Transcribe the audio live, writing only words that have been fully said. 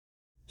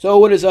So,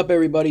 what is up,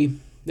 everybody?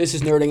 This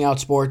is Nerding Out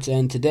Sports,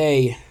 and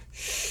today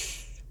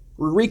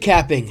we're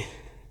recapping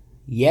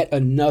yet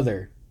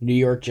another New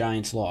York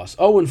Giants loss.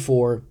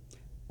 0-4,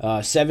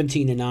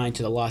 17-9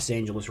 to the Los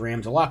Angeles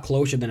Rams. A lot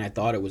closer than I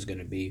thought it was going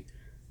to be.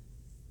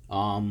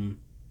 And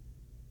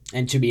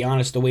to be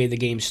honest, the way the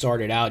game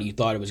started out, you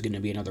thought it was going to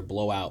be another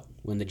blowout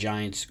when the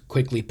Giants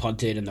quickly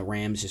punted and the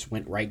Rams just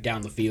went right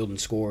down the field and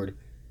scored.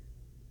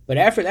 But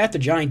after that, the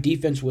Giant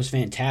defense was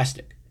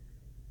fantastic.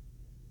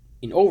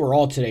 And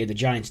overall today, the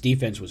Giants'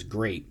 defense was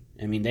great.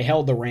 I mean, they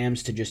held the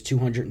Rams to just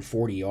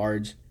 240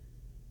 yards.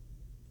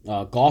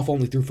 Goff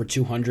only threw for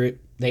 200.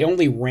 They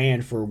only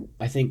ran for,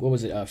 I think,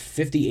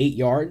 58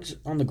 yards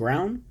on the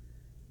ground?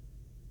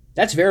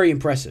 That's very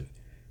impressive.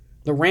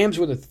 The Rams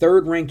were the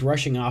third-ranked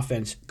rushing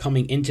offense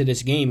coming into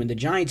this game, and the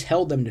Giants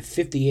held them to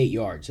 58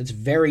 yards. That's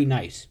very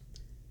nice.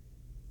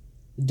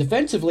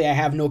 Defensively, I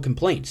have no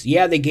complaints.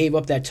 Yeah, they gave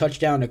up that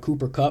touchdown to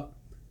Cooper Kupp,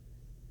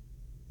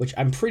 which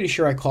I'm pretty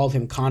sure I called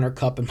him Connor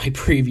Kupp in my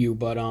preview,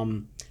 but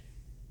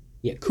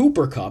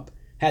Cooper Kupp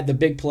had the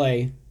big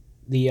play,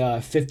 the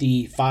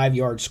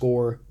 55-yard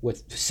score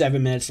with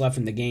 7 minutes left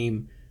in the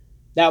game.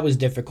 That was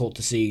difficult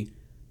to see.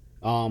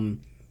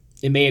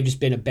 It may have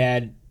just been a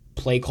bad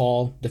play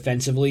call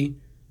defensively.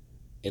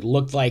 It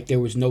looked like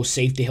there was no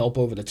safety help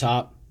over the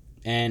top,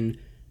 and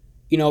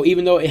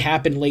even though it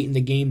happened late in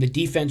the game, the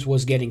defense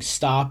was getting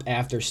stop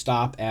after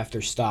stop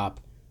after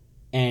stop,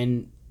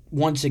 and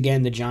once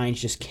again, the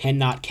Giants just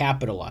cannot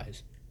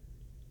capitalize.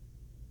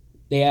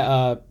 They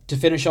to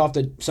finish off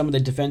some of the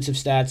defensive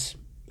stats,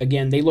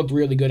 again, they looked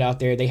really good out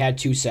there. They had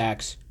 2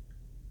 sacks.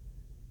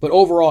 But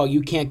overall,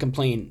 you can't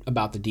complain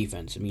about the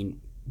defense. I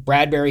mean,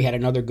 Bradbury had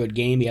another good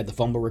game. He had the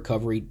fumble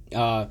recovery.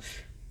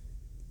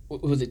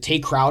 Was it Tay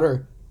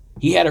Crowder?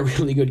 He had a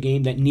really good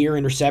game, that near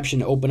interception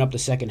to open up the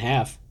second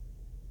half.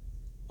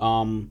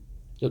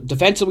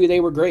 Defensively, they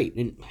were great.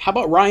 And how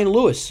about Ryan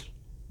Lewis?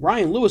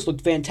 Ryan Lewis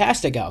looked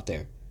fantastic out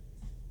there.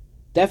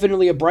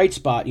 Definitely a bright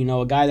spot,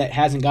 a guy that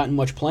hasn't gotten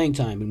much playing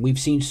time. And we've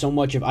seen so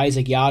much of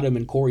Isaac Yiadom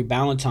and Corey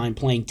Ballantyne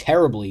playing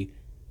terribly.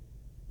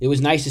 It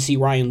was nice to see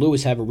Ryan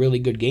Lewis have a really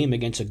good game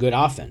against a good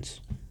offense.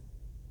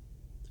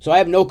 So I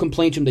have no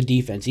complaints from the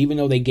defense, even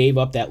though they gave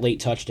up that late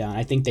touchdown.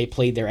 I think they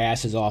played their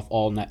asses off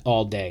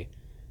all day,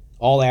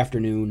 all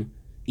afternoon,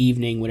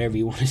 evening, whatever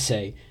you want to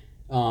say.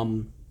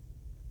 I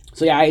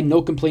had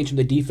no complaints from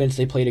the defense.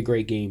 They played a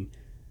great game.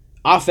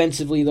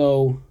 Offensively,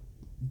 though,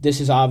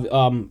 this is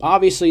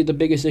obviously the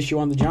biggest issue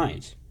on the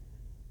Giants,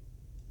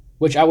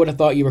 which I would have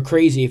thought you were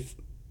crazy if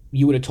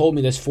you would have told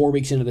me this 4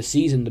 weeks into the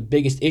season. The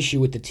biggest issue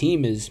with the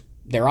team is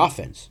their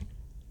offense.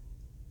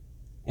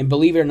 And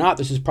believe it or not,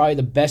 this is probably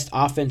the best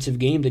offensive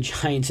game the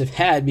Giants have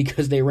had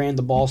because they ran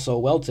the ball so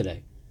well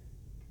today.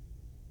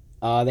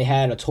 They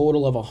had a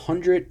total of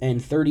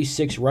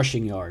 136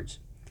 rushing yards.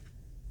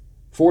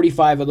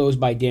 45 of those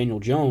by Daniel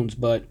Jones,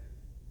 but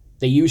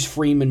they used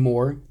Freeman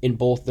more in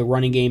both the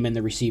running game and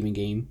the receiving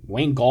game.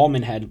 Wayne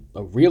Gallman had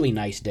a really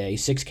nice day,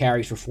 6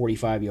 carries for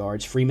 45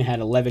 yards. Freeman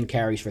had 11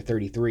 carries for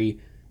 33,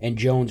 and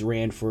Jones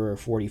ran for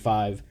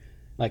 45,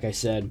 like I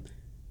said.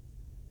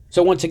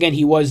 So once again,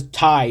 he was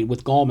tied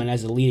with Gallman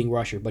as the leading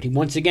rusher, but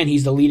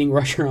he's the leading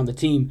rusher on the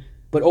team.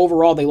 But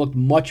overall, they looked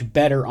much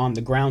better on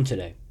the ground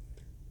today.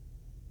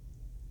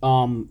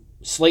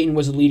 Slayton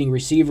was the leading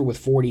receiver with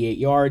 48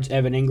 yards.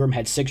 Evan Ingram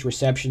had 6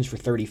 receptions for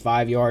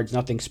 35 yards,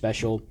 nothing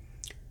special.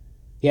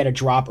 He had a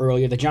drop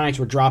earlier. The Giants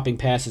were dropping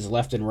passes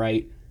left and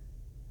right.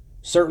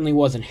 Certainly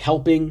wasn't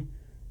helping.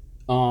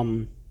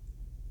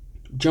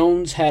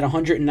 Jones had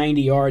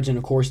 190 yards and,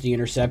 of course, the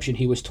interception.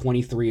 He was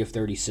 23 of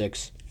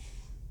 36.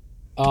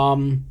 I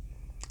know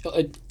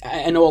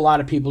a lot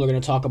of people are going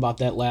to talk about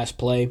that last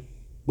play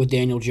with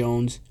Daniel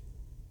Jones.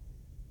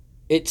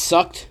 It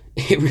sucked.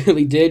 It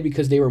really did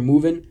because they were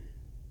moving.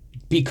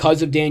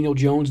 Because of Daniel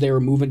Jones, they were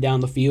moving down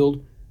the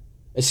field,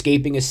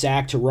 escaping a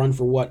sack to run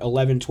for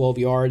 11, 12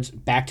 yards,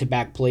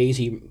 back-to-back plays.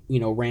 He,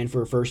 ran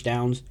for first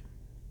downs.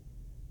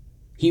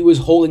 He was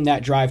holding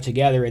that drive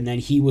together, and then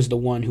he was the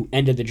one who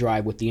ended the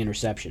drive with the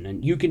interception.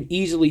 And you can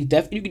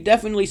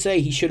definitely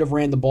say he should have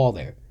ran the ball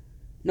there.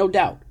 No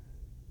doubt.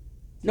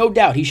 No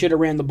doubt he should have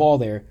ran the ball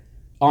there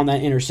on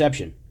that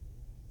interception.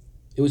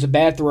 It was a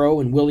bad throw,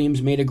 and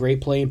Williams made a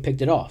great play and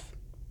picked it off.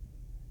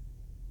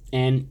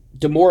 And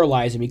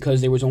demoralizing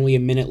because there was only a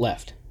minute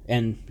left.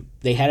 And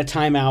they had a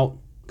timeout,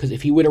 because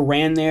if he would have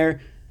ran there,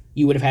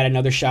 you would have had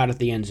another shot at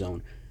the end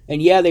zone.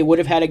 And yeah, they would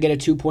have had to get a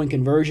 2-point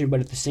conversion, but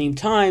at the same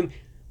time,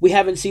 we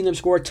haven't seen them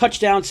score a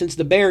touchdown since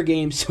the Bear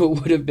game, so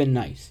it would have been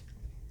nice.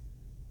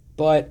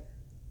 But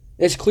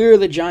it's clear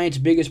the Giants'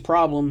 biggest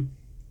problem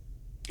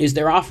is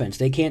their offense.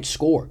 They can't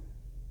score.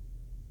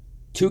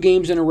 2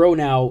 games in a row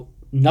now,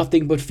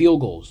 nothing but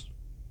field goals.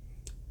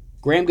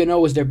 Graham Gano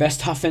was their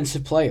best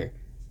offensive player.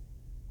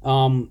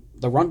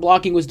 The run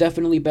blocking was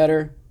definitely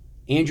better.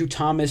 Andrew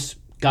Thomas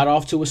got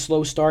off to a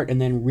slow start and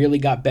then really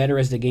got better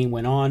as the game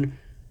went on.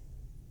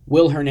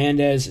 Will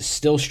Hernandez is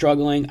still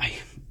struggling. I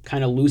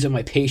kind of losing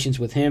my patience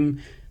with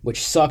him,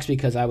 which sucks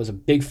because I was a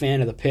big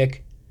fan of the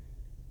pick.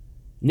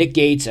 Nick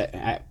Gates,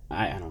 I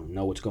don't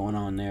know what's going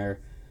on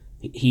there.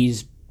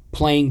 He's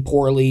playing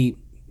poorly,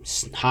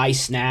 high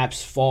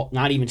snaps,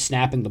 not even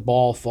snapping the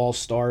ball, false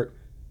start,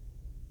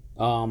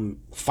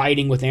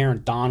 fighting with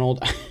Aaron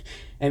Donald.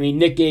 I mean,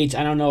 Nick Gates,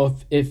 I don't know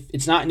if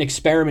it's not an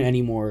experiment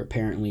anymore,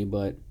 apparently,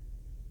 but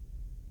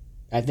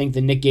I think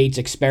the Nick Gates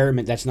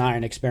experiment that's not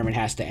an experiment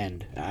has to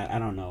end. I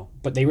don't know.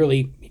 But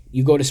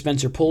you go to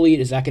Spencer Pulley,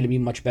 is that going to be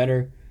much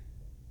better?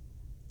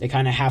 They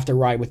kind of have to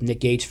ride with Nick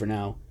Gates for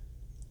now.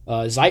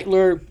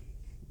 Zeitler,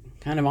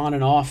 kind of on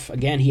and off.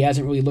 Again, he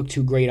hasn't really looked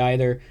too great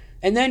either.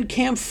 And then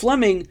Cam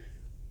Fleming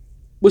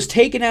was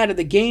taken out of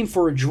the game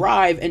for a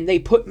drive, and they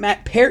put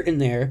Matt Peart in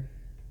there.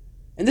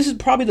 And this is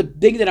probably the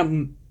thing that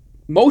I'm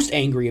most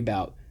angry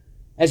about.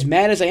 As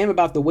mad as I am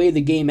about the way the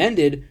game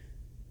ended,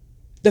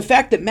 the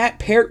fact that Matt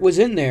Peart was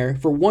in there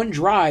for one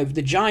drive,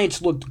 the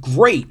Giants looked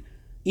great.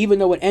 Even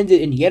though it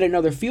ended in yet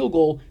another field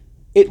goal,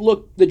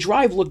 the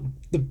drive looked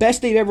the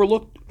best they've ever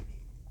looked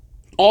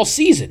all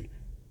season.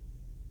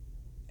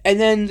 And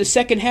then the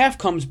second half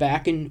comes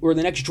back, or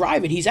the next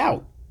drive, and he's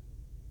out.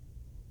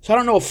 So I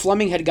don't know if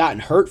Fleming had gotten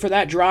hurt for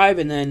that drive,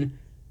 and then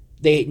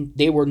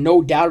they were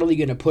no doubtedly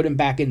going to put him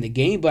back in the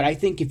game. But I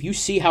think if you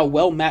see how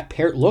well Matt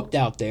Peart looked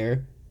out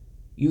there,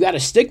 you got to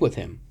stick with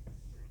him.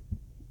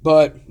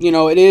 But,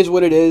 it is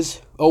what it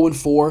is.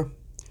 0-4.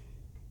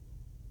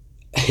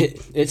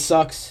 It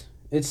sucks.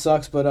 It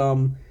sucks, but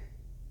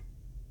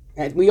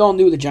we all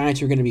knew the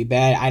Giants were going to be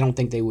bad. I don't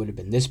think they would have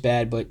been this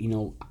bad, but,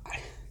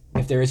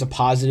 if there is a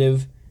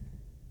positive,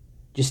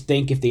 just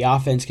think if the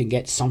offense can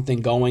get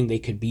something going, they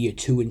could be a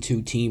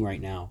 2-2 team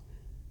right now.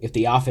 If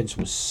the offense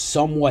was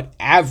somewhat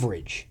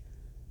average,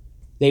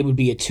 they would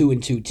be a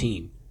 2-2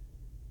 team.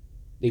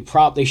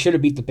 They should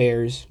have beat the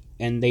Bears,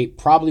 and they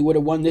probably would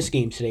have won this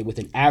game today with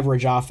an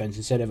average offense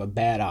instead of a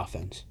bad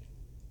offense.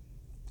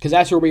 Because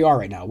that's where we are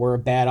right now. We're a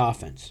bad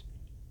offense.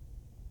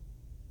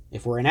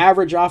 If we're an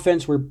average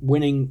offense, we're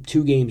winning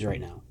 2 games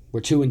right now.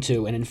 We're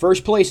 2-2, and in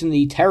first place in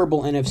the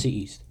terrible NFC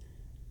East.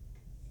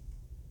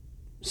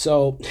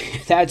 So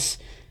that's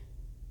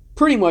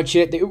pretty much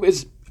it. It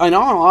was, in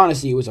all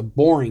honesty, it was a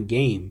boring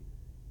game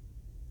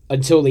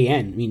until the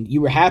end. I mean,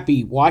 you were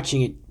happy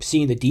watching it,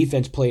 seeing the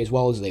defense play as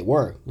well as they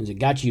were. Because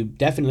it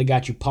definitely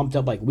got you pumped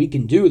up like, we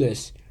can do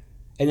this.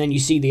 And then you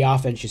see the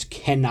offense just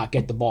cannot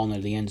get the ball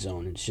into the end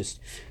zone. It's just,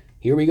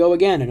 here we go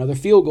again, another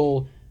field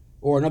goal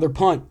or another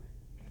punt.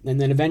 And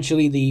then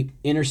eventually the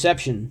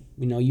interception.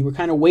 You were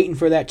kind of waiting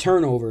for that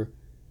turnover,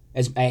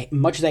 as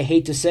much as I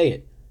hate to say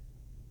it.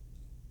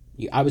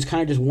 I was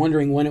kind of just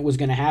wondering when it was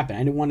going to happen. I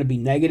didn't want to be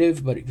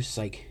negative, but it was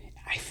like,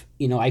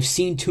 I've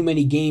seen too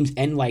many games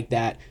end like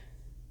that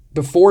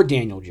before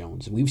Daniel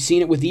Jones. We've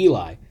seen it with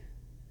Eli.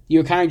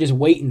 You're kind of just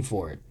waiting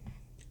for it.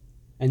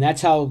 And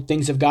that's how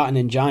things have gotten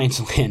in Giants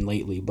land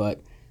lately,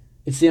 but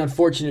it's the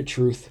unfortunate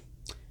truth.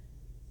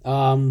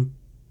 So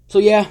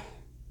yeah,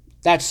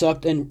 that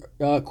sucked. And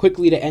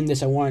quickly to end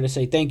this, I wanted to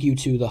say thank you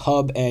to The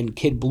Hub and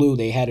Kid Blue.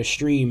 They had a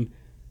stream.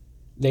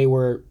 They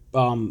were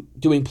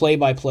doing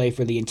play-by-play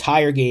for the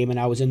entire game, and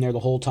I was in there the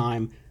whole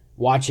time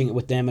watching it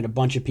with them and a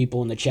bunch of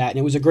people in the chat, and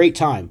it was a great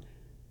time.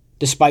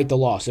 Despite the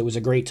loss, it was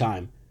a great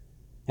time.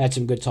 Had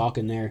some good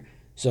talking there.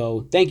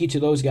 So thank you to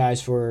those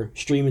guys for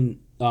streaming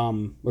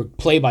or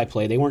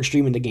play-by-play. They weren't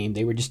streaming the game.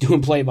 They were just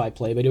doing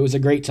play-by-play, but it was a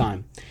great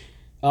time.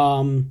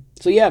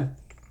 So yeah,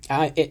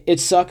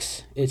 it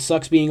sucks. It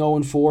sucks being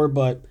 0-4,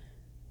 but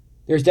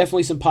there's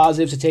definitely some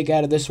positives to take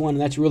out of this one,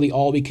 and that's really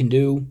all we can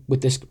do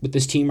with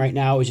this team right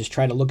now is just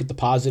try to look at the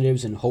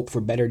positives and hope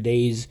for better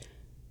days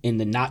in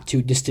the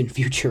not-too-distant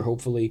future,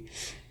 hopefully.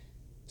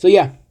 So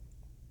yeah,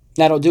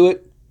 that'll do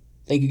it.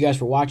 Thank you guys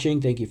for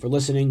watching. Thank you for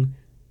listening.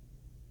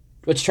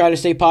 Let's try to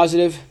stay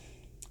positive.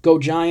 Go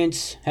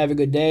Giants. Have a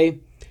good day.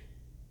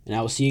 And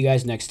I will see you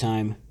guys next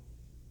time.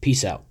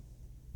 Peace out.